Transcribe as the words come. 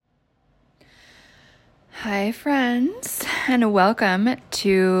Hi, friends, and welcome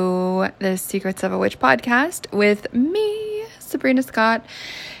to the Secrets of a Witch podcast with me, Sabrina Scott,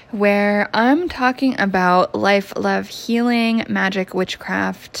 where I'm talking about life, love, healing, magic,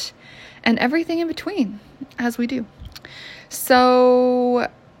 witchcraft, and everything in between, as we do. So,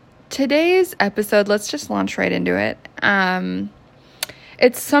 today's episode, let's just launch right into it.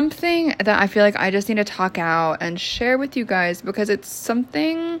 It's something that I feel like I just need to talk out and share with you guys because it's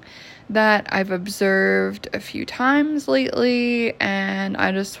something that I've observed a few times lately, and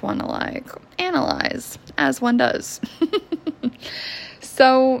I just want to analyze as one does.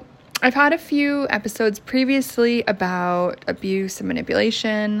 So I've had a few episodes previously about abuse and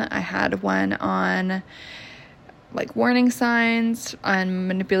manipulation. I had one on warning signs on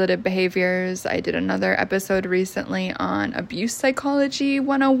manipulative behaviors. I did another episode recently on abuse psychology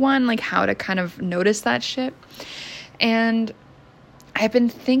 101, how to kind of notice that shit. And I've been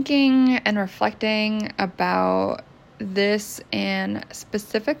thinking and reflecting about this in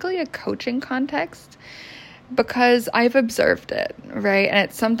specifically a coaching context because I've observed it, right? And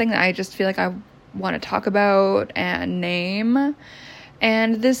it's something that I just feel like I want to talk about and name.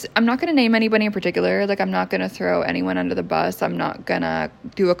 And this, I'm not going to name anybody in particular. I'm not going to throw anyone under the bus. I'm not going to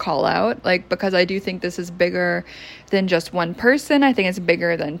do a call out, because I do think this is bigger than just one person. I think it's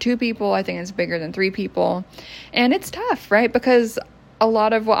bigger than two people. I think it's bigger than three people. And it's tough, right? Because a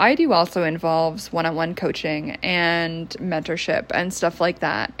lot of what I do also involves one-on-one coaching and mentorship and stuff like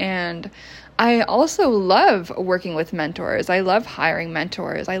that. And I also love working with mentors. I love hiring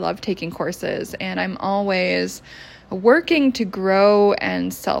mentors. I love taking courses. And I'm always working to grow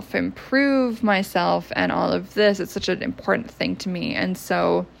and self-improve myself and all of this. It's such an important thing to me. And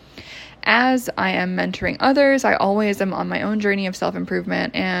so as I am mentoring others, I always am on my own journey of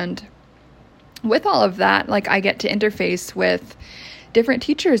self-improvement. And with all of that, I get to interface with different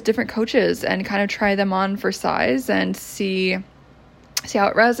teachers, different coaches, and kind of try them on for size and see how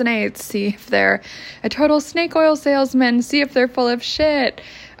it resonates, see if they're a total snake oil salesman, see if they're full of shit,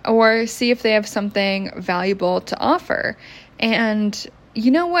 or see if they have something valuable to offer. And you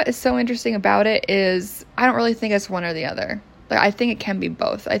know what is so interesting about it is I don't really think it's one or the other. I think it can be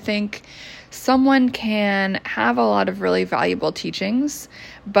both. I think someone can have a lot of really valuable teachings,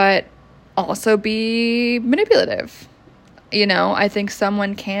 but also be manipulative. I think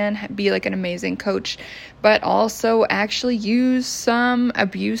someone can be an amazing coach, but also actually use some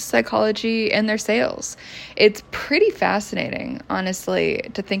abuse psychology in their sales. It's pretty fascinating, honestly,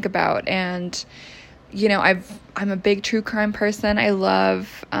 to think about. And, I'm a big true crime person. I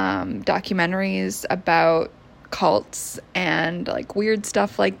love documentaries about cults and weird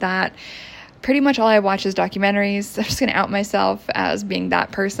stuff like that. Pretty much all I watch is documentaries. I'm just going to out myself as being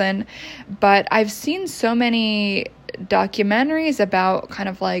that person. But I've seen so many documentaries about kind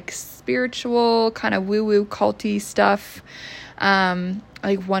of spiritual, kind of woo-woo culty stuff.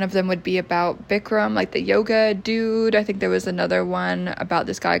 One of them would be about Bikram, the yoga dude. I think there was another one about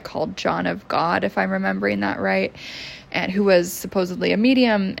this guy called John of God, if I'm remembering that right, and who was supposedly a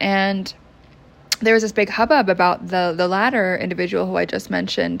medium. And there was this big hubbub about the latter individual who I just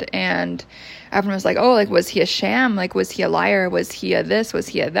mentioned, and everyone was was he a sham? Was he a liar? Was he a this? Was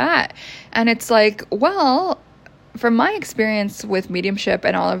he a that? And it's well, from my experience with mediumship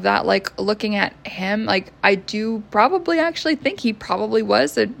and all of that, looking at him, I do probably actually think he probably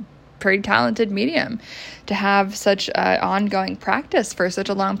was a pretty talented medium to have such an ongoing practice for such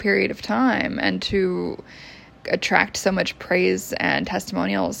a long period of time and to attract so much praise and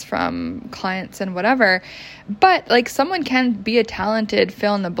testimonials from clients and whatever. But someone can be a talented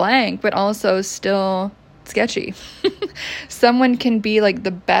fill in the blank, but also still sketchy. Someone can be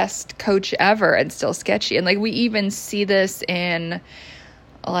the best coach ever and still sketchy. And we even see this in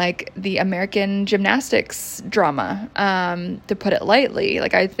the American gymnastics drama, to put it lightly.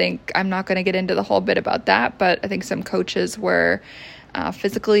 I think I'm not going to get into the whole bit about that, but I think some coaches were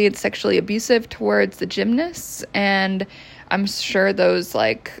physically and sexually abusive towards the gymnasts. And I'm sure those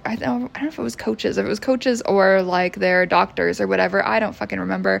I don't know if it was coaches, or their doctors or whatever. I don't fucking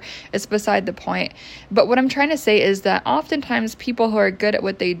remember. It's beside the point. But what I'm trying to say is that oftentimes people who are good at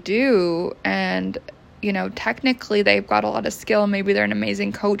what they do and, technically they've got a lot of skill. Maybe they're an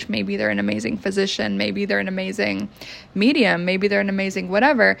amazing coach. Maybe they're an amazing physician. Maybe they're an amazing medium. Maybe they're an amazing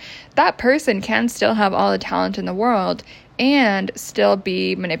whatever. That person can still have all the talent in the world and still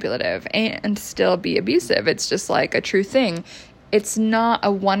be manipulative and still be abusive. It's just a true thing. It's not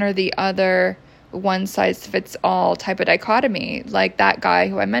a one or the other, one size fits all type of dichotomy. That guy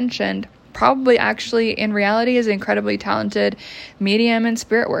who I mentioned probably actually in reality is an incredibly talented medium and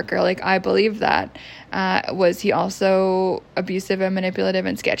spirit worker. I believe that. Was he also abusive and manipulative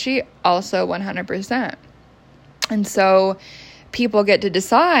and sketchy? Also 100%. And so people get to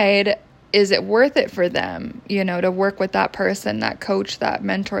decide, is it worth it for them, to work with that person, that coach, that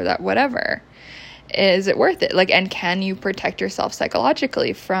mentor, that whatever? Is it worth it? And can you protect yourself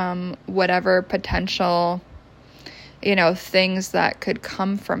psychologically from whatever potential, things that could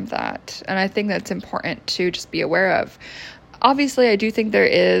come from that? And I think that's important to just be aware of. Obviously, I do think there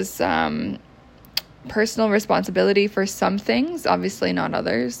is personal responsibility for some things, obviously not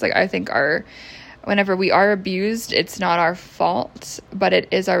others. I think whenever we are abused, it's not our fault, but it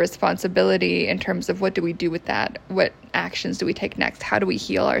is our responsibility in terms of what do we do with that? What actions do we take next? How do we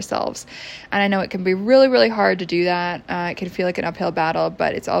heal ourselves? And I know it can be really, really hard to do that. It can feel like an uphill battle,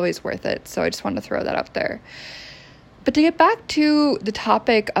 but it's always worth it. So I just wanted to throw that out there. But to get back to the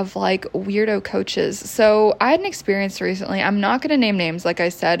topic of weirdo coaches. So I had an experience recently. I'm not going to name names. Like I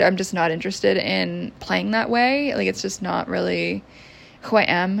said, I'm just not interested in playing that way. It's just not really who I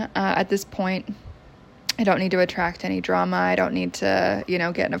am at this point. I don't need to attract any drama. I don't need to,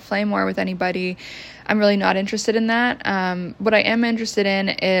 get in a flame war with anybody. I'm really not interested in that. What I am interested in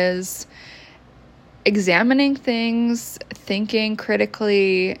is examining things, thinking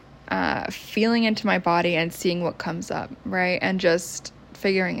critically, feeling into my body and seeing what comes up, right? And just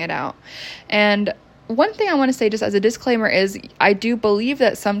figuring it out. And one thing I want to say just as a disclaimer is I do believe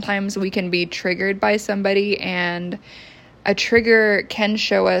that sometimes we can be triggered by somebody, and a trigger can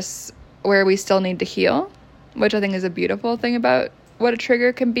show us where we still need to heal, which I think is a beautiful thing about what a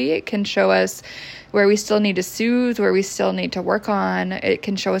trigger can be. It can show us where we still need to soothe, where we still need to work on. It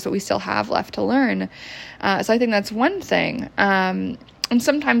can show us what we still have left to learn. So I think that's one thing. And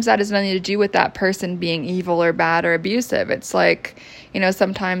sometimes that has nothing to do with that person being evil or bad or abusive. It's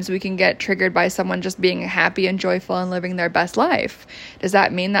sometimes we can get triggered by someone just being happy and joyful and living their best life. Does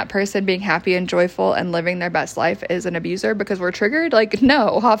that mean that person being happy and joyful and living their best life is an abuser because we're triggered?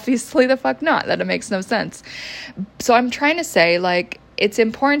 No, obviously the fuck not. That makes no sense. So I'm trying to say, it's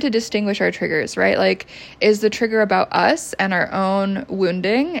important to distinguish our triggers, right? Is the trigger about us and our own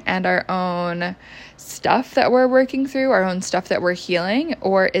wounding and our own stuff that we're working through, our own stuff that we're healing?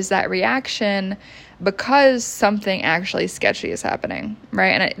 Or is that reaction because something actually sketchy is happening, right?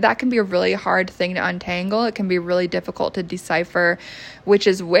 And that can be a really hard thing to untangle. It can be really difficult to decipher which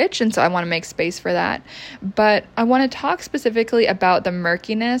is which, and so I want to make space for that. But I want to talk specifically about the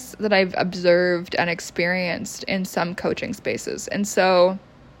murkiness that I've observed and experienced in some coaching spaces. And so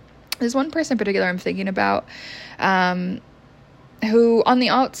there's one person in particular I'm thinking about, who on the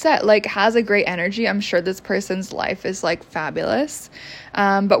outset has a great energy. I'm sure this person's life is fabulous.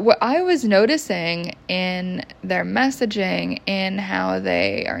 But what I was noticing in their messaging, in how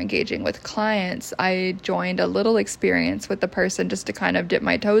they are engaging with clients, I joined a little experience with the person just to kind of dip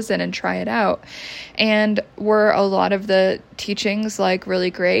my toes in and try it out. And were a lot of the teachings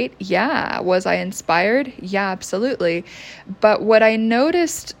really great? Yeah. Was I inspired? Yeah, absolutely. But what I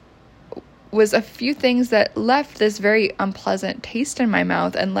noticed was a few things that left this very unpleasant taste in my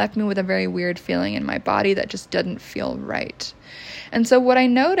mouth and left me with a very weird feeling in my body that just didn't feel right. And so what I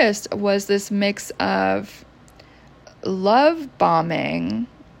noticed was this mix of love bombing,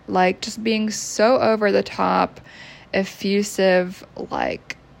 just being so over the top, effusive,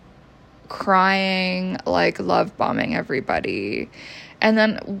 crying, love bombing everybody. And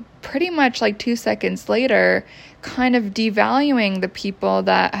then pretty much 2 seconds later, kind of devaluing the people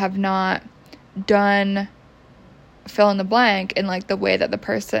that have not done fill in the blank in the way that the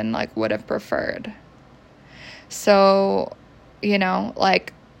person would have preferred. So,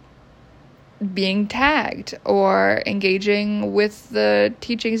 being tagged or engaging with the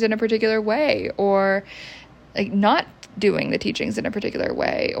teachings in a particular way, or not doing the teachings in a particular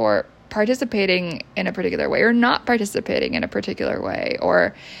way, or participating in a particular way, or not participating in a particular way,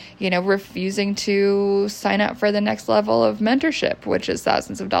 or refusing to sign up for the next level of mentorship, which is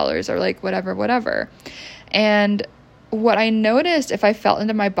thousands of dollars, or whatever. And what I noticed, if I felt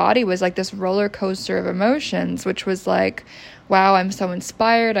into my body, was this roller coaster of emotions, which was wow, I'm so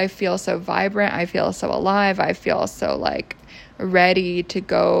inspired. I feel so vibrant. I feel so alive. I feel so ready to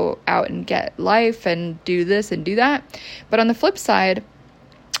go out and get life and do this and do that. But on the flip side,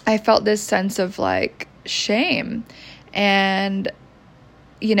 I felt this sense of shame. And,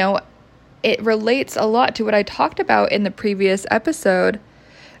 it relates a lot to what I talked about in the previous episode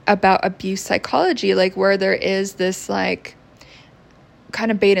about abuse psychology, where there is this kind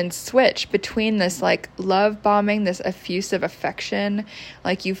of bait and switch between this love bombing, this effusive affection.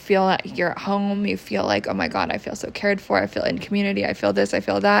 You feel like you're at home, you feel oh my God, I feel so cared for, I feel in community, I feel this, I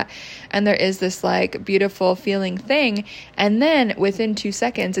feel that. And there is this beautiful feeling thing. And then within 2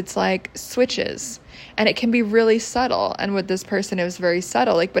 seconds, it's switches. And it can be really subtle. And with this person, it was very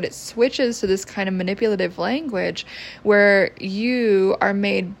subtle, like, but it switches to this kind of manipulative language where you are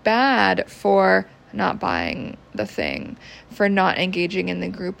made bad for not buying the thing, for not engaging in the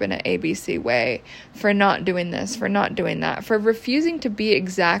group in an ABC way, for not doing this, for not doing that, for refusing to be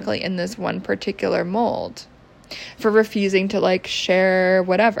exactly in this one particular mold, for refusing to like share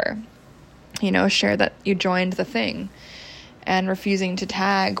whatever, share that you joined the thing, and refusing to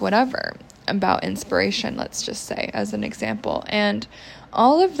tag whatever about inspiration, let's just say, as an example. And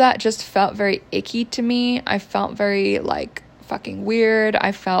all of that just felt very icky to me. I felt very like fucking weird.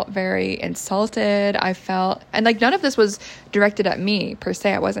 I felt very insulted. And like none of this was directed at me per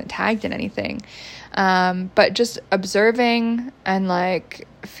se. I wasn't tagged in anything. But just observing and like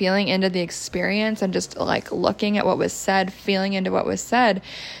feeling into the experience and just like looking at what was said, feeling into what was said,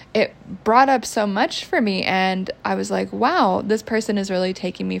 it brought up so much for me. And I was like, wow, this person is really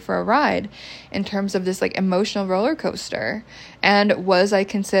taking me for a ride in terms of this like emotional roller coaster. And was I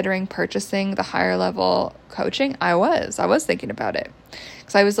considering purchasing the higher level coaching? I was thinking about it.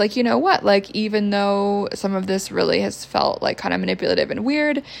 Because I was like, you know what, like, even though some of this really has felt like kind of manipulative and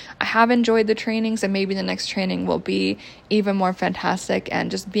weird, I have enjoyed the trainings, and maybe the next training will be even more fantastic.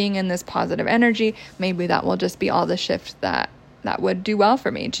 And just being in this positive energy, maybe that will just be all the shift that would do well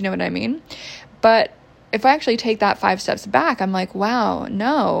for me. Do you know what I mean? But if I actually take that 5 steps back, I'm like, wow,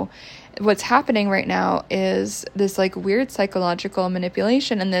 no. What's happening right now is this like weird psychological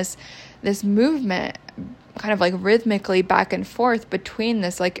manipulation and this movement kind of like rhythmically back and forth between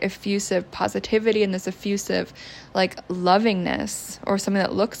this like effusive positivity and this effusive like lovingness, or something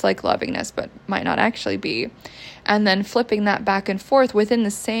that looks like lovingness but might not actually be, and then flipping that back and forth within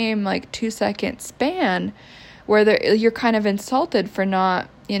the same like 2-second span where you're kind of insulted for not,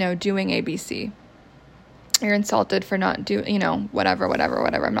 doing ABC. You're insulted for not doing, whatever.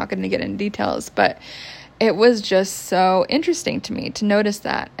 I'm not going to get into details, but it was just so interesting to me to notice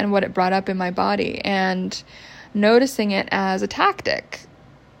that and what it brought up in my body, and noticing it as a tactic,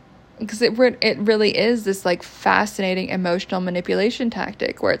 because it really is this like fascinating emotional manipulation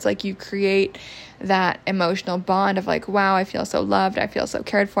tactic where it's like you create that emotional bond of like, wow, I feel so loved, I feel so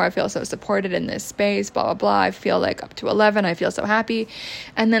cared for, I feel so supported in this space, blah, blah, blah. I feel like up to 11, I feel so happy.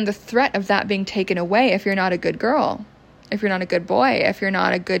 And then the threat of that being taken away if you're not a good girl, if you're not a good boy, if you're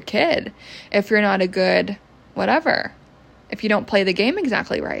not a good kid, if you're not a good whatever, if you don't play the game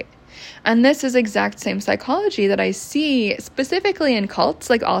exactly right. And this is exact same psychology that I see specifically in cults,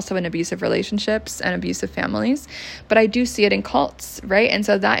 like also in abusive relationships and abusive families, but I do see it in cults, right? And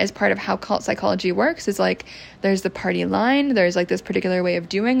so that is part of how cult psychology works, is like there's the party line, there's like this particular way of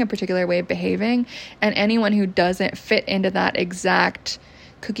doing, a particular way of behaving, and anyone who doesn't fit into that exact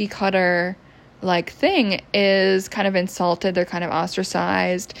cookie cutter like thing is kind of insulted. They're kind of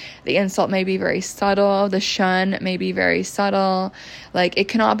ostracized. The insult may be very subtle. The shun may be very subtle. Like it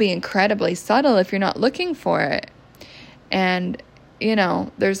can all be incredibly subtle if you're not looking for it. And,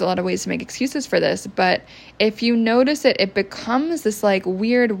 there's a lot of ways to make excuses for this, but if you notice it, it becomes this like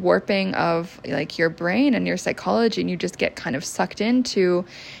weird warping of like your brain and your psychology, and you just get kind of sucked into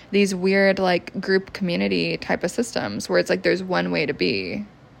these weird like group community type of systems where it's like there's one way to be.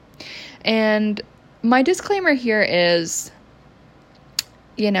 And my disclaimer here is,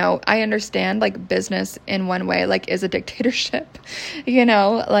 I understand like business in one way, like is a dictatorship,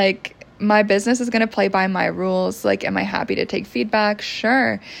 like my business is going to play by my rules. Like, am I happy to take feedback?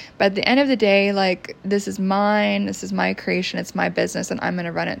 Sure. But at the end of the day, like this is mine, this is my creation, it's my business, and I'm going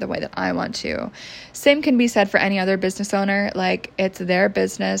to run it the way that I want to. Same can be said for any other business owner. Like it's their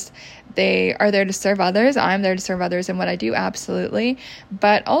business. They are there to serve others. I'm there to serve others in what I do. Absolutely.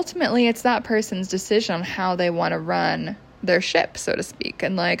 But ultimately it's that person's decision on how they want to run their ship, so to speak.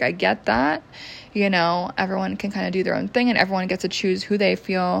 And like, I get that, everyone can kind of do their own thing, and everyone gets to choose who they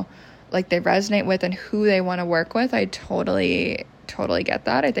feel like they resonate with and who they want to work with. I totally get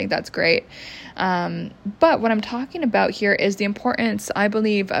that. I think that's great. But what I'm talking about here is the importance, I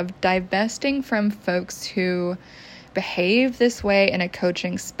believe, of divesting from folks who behave this way in a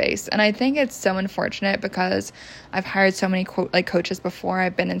coaching space. And I think it's so unfortunate because I've hired so many coaches before.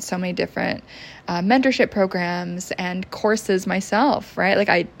 I've been in so many different mentorship programs and courses myself, right? Like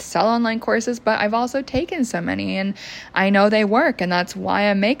I sell online courses, but I've also taken so many, and I know they work, and that's why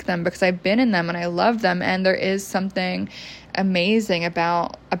I make them, because I've been in them and I love them. And there is something amazing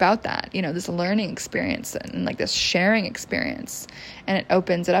about that, this learning experience and like this sharing experience, and it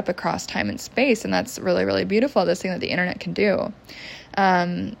opens it up across time and space. And that's really, really beautiful, this thing that the internet can do.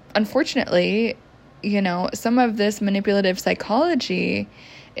 Unfortunately, some of this manipulative psychology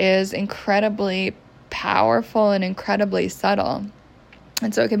is incredibly powerful and incredibly subtle.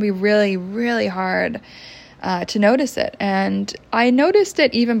 And so it can be really, really hard to notice it. And I noticed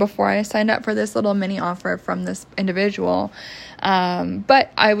it even before I signed up for this little mini offer from this individual.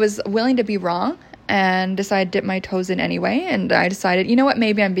 But I was willing to be wrong and decided to dip my toes in anyway. And I decided, you know what,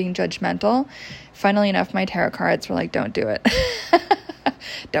 maybe I'm being judgmental. Funnily enough, my tarot cards were like, don't do it.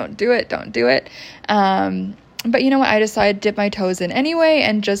 Don't do it. Don't do it. But you know what? I decided to dip my toes in anyway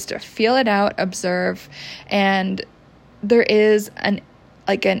and just feel it out, observe. And there is an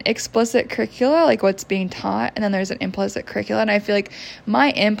explicit curricula, like what's being taught, and then there's an implicit curricula. And I feel like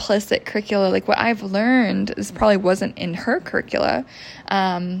my implicit curricula, like what I've learned, this probably wasn't in her curricula,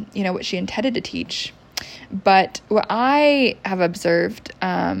 what she intended to teach. But what I have observed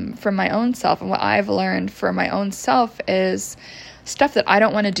from my own self and what I've learned for my own self is stuff that I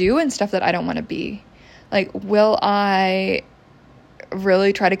don't want to do and stuff that I don't want to be. Like, will I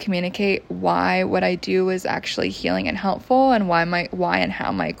really try to communicate why what I do is actually healing and helpful, and why and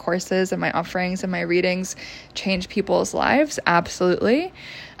how my courses and my offerings and my readings change people's lives? Absolutely.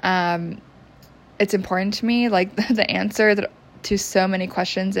 It's important to me. Like, the answer to so many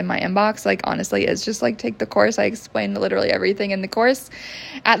questions in my inbox, like, honestly, is just like, take the course. I explain literally everything in the course.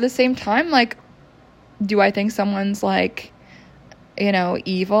 At the same time, like, do I think someone's like,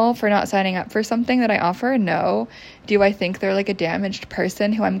 evil for not signing up for something that I offer? No. Do I think they're like a damaged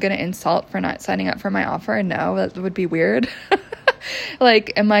person who I'm going to insult for not signing up for my offer? No, that would be weird.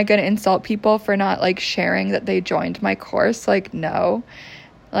 Like, am I going to insult people for not like sharing that they joined my course? Like, no.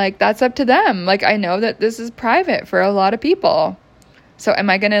 Like, that's up to them. Like, I know that this is private for a lot of people. So am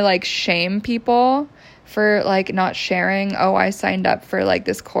I going to like shame people for like not sharing? Oh, I signed up for like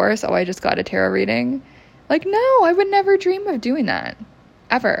this course. Oh, I just got a tarot reading. Like, no, I would never dream of doing that,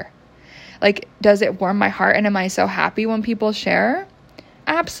 ever. Like, does it warm my heart, and am I so happy when people share?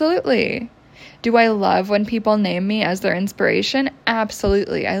 Absolutely. Do I love when people name me as their inspiration?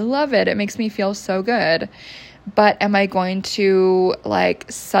 Absolutely. I love it. It makes me feel so good. But am I going to,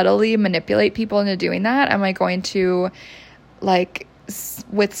 like, subtly manipulate people into doing that? Am I going to, like,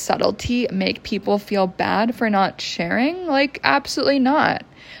 with subtlety, make people feel bad for not sharing? Like, absolutely not.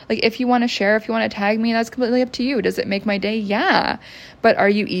 Like, if you want to share, if you want to tag me, that's completely up to you. Does it make my day? Yeah. But are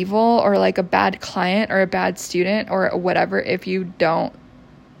you evil or like a bad client or a bad student or whatever if you don't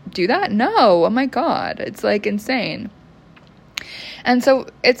do that? No. Oh my God. It's like insane. And so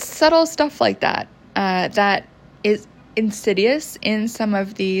it's subtle stuff like that that is insidious in some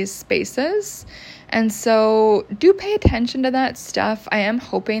of these spaces. And so do pay attention to that stuff. I am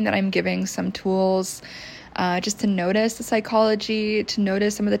hoping that I'm giving some tools just to notice the psychology, to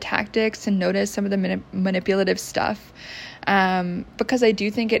notice some of the tactics, to notice some of the manipulative stuff. Because I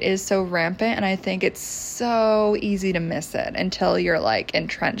do think it is so rampant, and I think it's so easy to miss it until you're like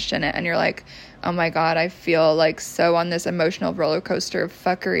entrenched in it and you're like, oh my God, I feel like so on this emotional roller coaster of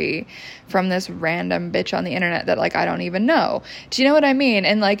fuckery from this random bitch on the internet that like I don't even know. Do you know what I mean?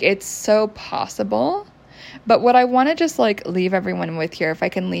 And like, it's so possible. But what I want to just like leave everyone with here, if I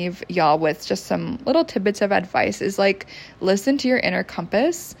can leave y'all with just some little tidbits of advice, is like, listen to your inner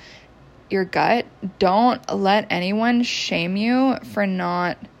compass, your gut. Don't let anyone shame you for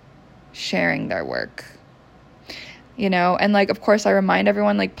not sharing their work. And like, of course, I remind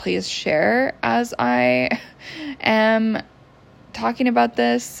everyone, like, please share as I am talking about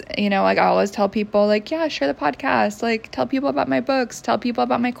this. Like, I always tell people, like, yeah, share the podcast, like, tell people about my books, tell people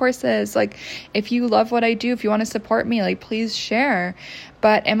about my courses. Like, if you love what I do, if you want to support me, like, please share.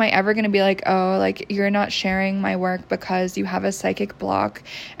 But am I ever going to be like, oh, like, you're not sharing my work because you have a psychic block,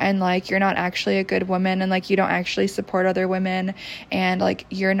 and like, you're not actually a good woman, and like, you don't actually support other women, and like,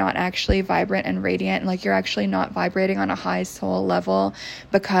 you're not actually vibrant and radiant, and like, you're actually not vibrating on a high soul level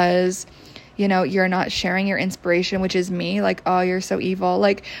because you're not sharing your inspiration, which is me. Like, oh, you're so evil.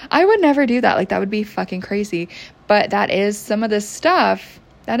 Like, I would never do that. Like, that would be fucking crazy. But that is some of the stuff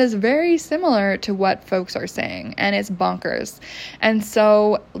that is very similar to what folks are saying, and it's bonkers. And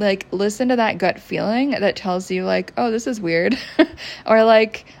so, like, listen to that gut feeling that tells you, like, oh, this is weird. Or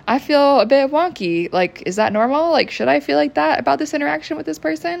like, I feel a bit wonky. Like, is that normal? Like, should I feel like that about this interaction with this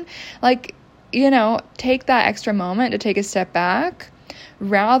person? Like, take that extra moment to take a step back,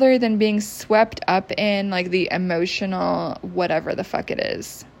 rather than being swept up in like the emotional whatever the fuck it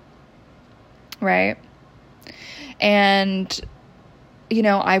is, right? And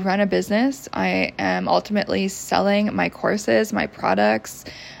I run a business. I am ultimately selling my courses, my products.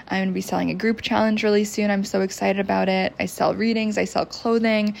 I'm going to be selling a group challenge really soon. I'm so excited about it. I sell readings. I sell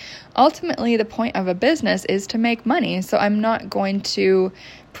clothing. Ultimately, the point of a business is to make money. So I'm not going to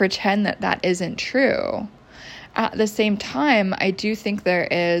pretend that that isn't true. At the same time, I do think there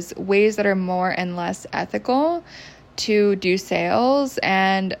is ways that are more and less ethical to do sales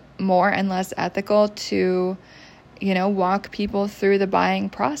and more and less ethical to, walk people through the buying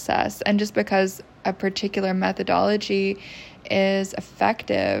process. And just because a particular methodology is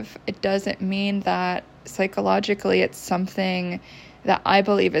effective, it doesn't mean that psychologically it's something that I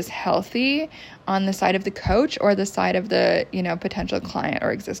believe is healthy on the side of the coach or the side of the, potential client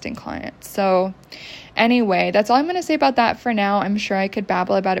or existing client. So anyway, that's all I'm going to say about that for now. I'm sure I could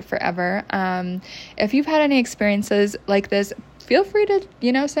babble about it forever. If you've had any experiences like this, feel free to,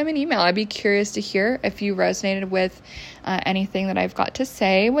 send me an email. I'd be curious to hear if you resonated with anything that I've got to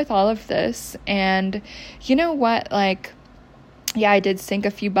say with all of this. And you know what, yeah, I did sink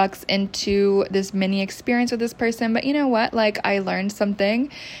a few bucks into this mini experience with this person, but you know what? I learned something,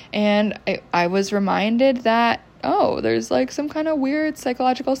 and I was reminded that, there's some kind of weird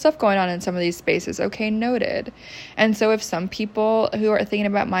psychological stuff going on in some of these spaces. Okay, noted. And so if some people who are thinking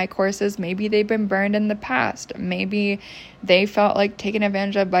about my courses, maybe they've been burned in the past, maybe they felt taken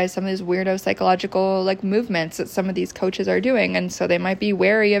advantage of by some of these weirdo psychological movements that some of these coaches are doing, and so they might be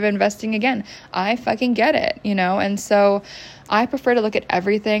wary of investing again. I fucking get it, and so I prefer to look at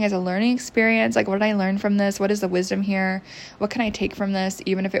everything as a learning experience. What did I learn from this? What is the wisdom here? What can I take from this?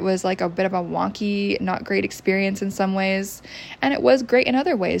 Even if it was a bit of a wonky, not great experience in some ways, and it was great in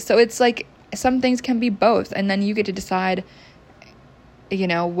other ways. So it's some things can be both, and then you get to decide,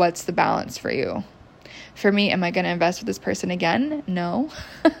 what's the balance for you. For me, am I going to invest with this person again? No.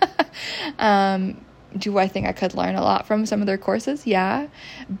 Do I think I could learn a lot from some of their courses? Yeah.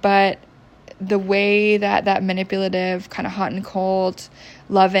 But the way that manipulative, kind of hot and cold,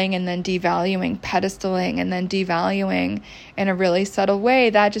 loving and then devaluing, pedestaling and then devaluing in a really subtle way,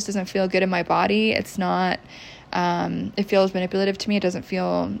 that just doesn't feel good in my body. It's not, it feels manipulative to me. It doesn't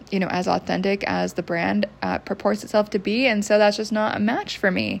feel, as authentic as the brand purports itself to be. And so that's just not a match for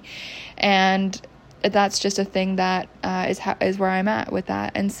me. And that's just a thing that is where I'm at with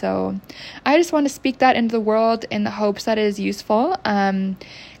that. And so I just want to speak that into the world in the hopes that it is useful.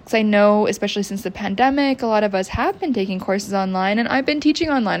 Because I know, especially since the pandemic, a lot of us have been taking courses online, and I've been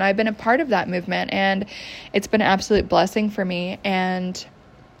teaching online. I've been a part of that movement, and it's been an absolute blessing for me. And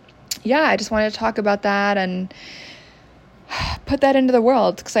yeah, I just wanted to talk about that and put that into the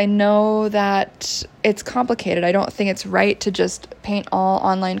world, because I know that it's complicated. I don't think it's right to just paint all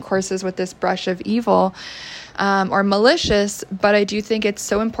online courses with this brush of evil or malicious, but I do think it's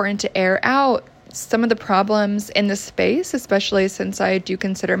so important to air out some of the problems in this space, especially since I do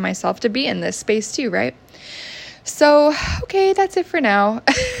consider myself to be in this space too, right? So, okay, that's it for now.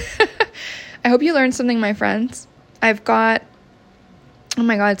 I hope you learned something, my friends. I've got, oh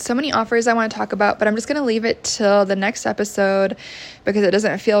my God, so many offers I want to talk about, but I'm just going to leave it till the next episode because it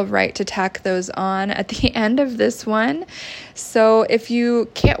doesn't feel right to tack those on at the end of this one. So if you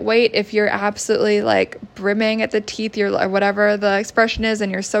can't wait, if you're absolutely brimming at the teeth, or whatever the expression is,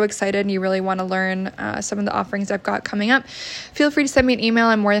 and you're so excited and you really want to learn some of the offerings I've got coming up, feel free to send me an email.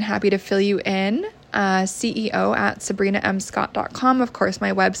 I'm more than happy to fill you in. CEO@sabrinamscott.com. Of course,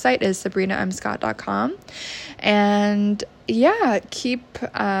 my website is sabrinamscott.com. And yeah, keep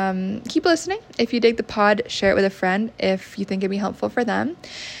listening. If you dig the pod, share it with a friend if you think it'd be helpful for them.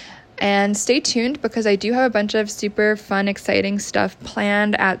 And stay tuned, because I do have a bunch of super fun, exciting stuff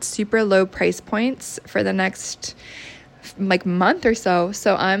planned at super low price points for the next month or so.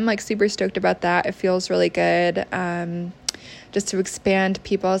 So I'm super stoked about that. It feels really good. Just to expand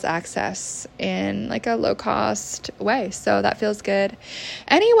people's access in a low cost way. So that feels good.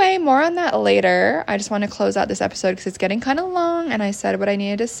 Anyway, more on that later. I just want to close out this episode because it's getting kind of long, and I said what I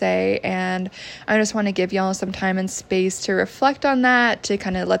needed to say, and I just want to give y'all some time and space to reflect on that, to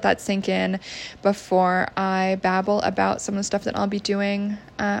kind of let that sink in before I babble about some of the stuff that I'll be doing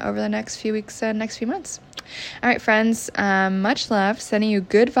over the next few weeks and next few months. All right, friends, much love, sending you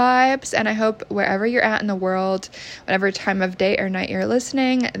good vibes, and I hope wherever you're at in the world, whatever time of day or night you're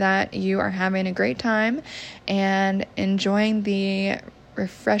listening, that you are having a great time and enjoying the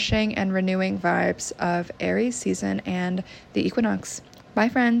refreshing and renewing vibes of Aries season and the equinox. Bye,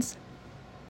 friends.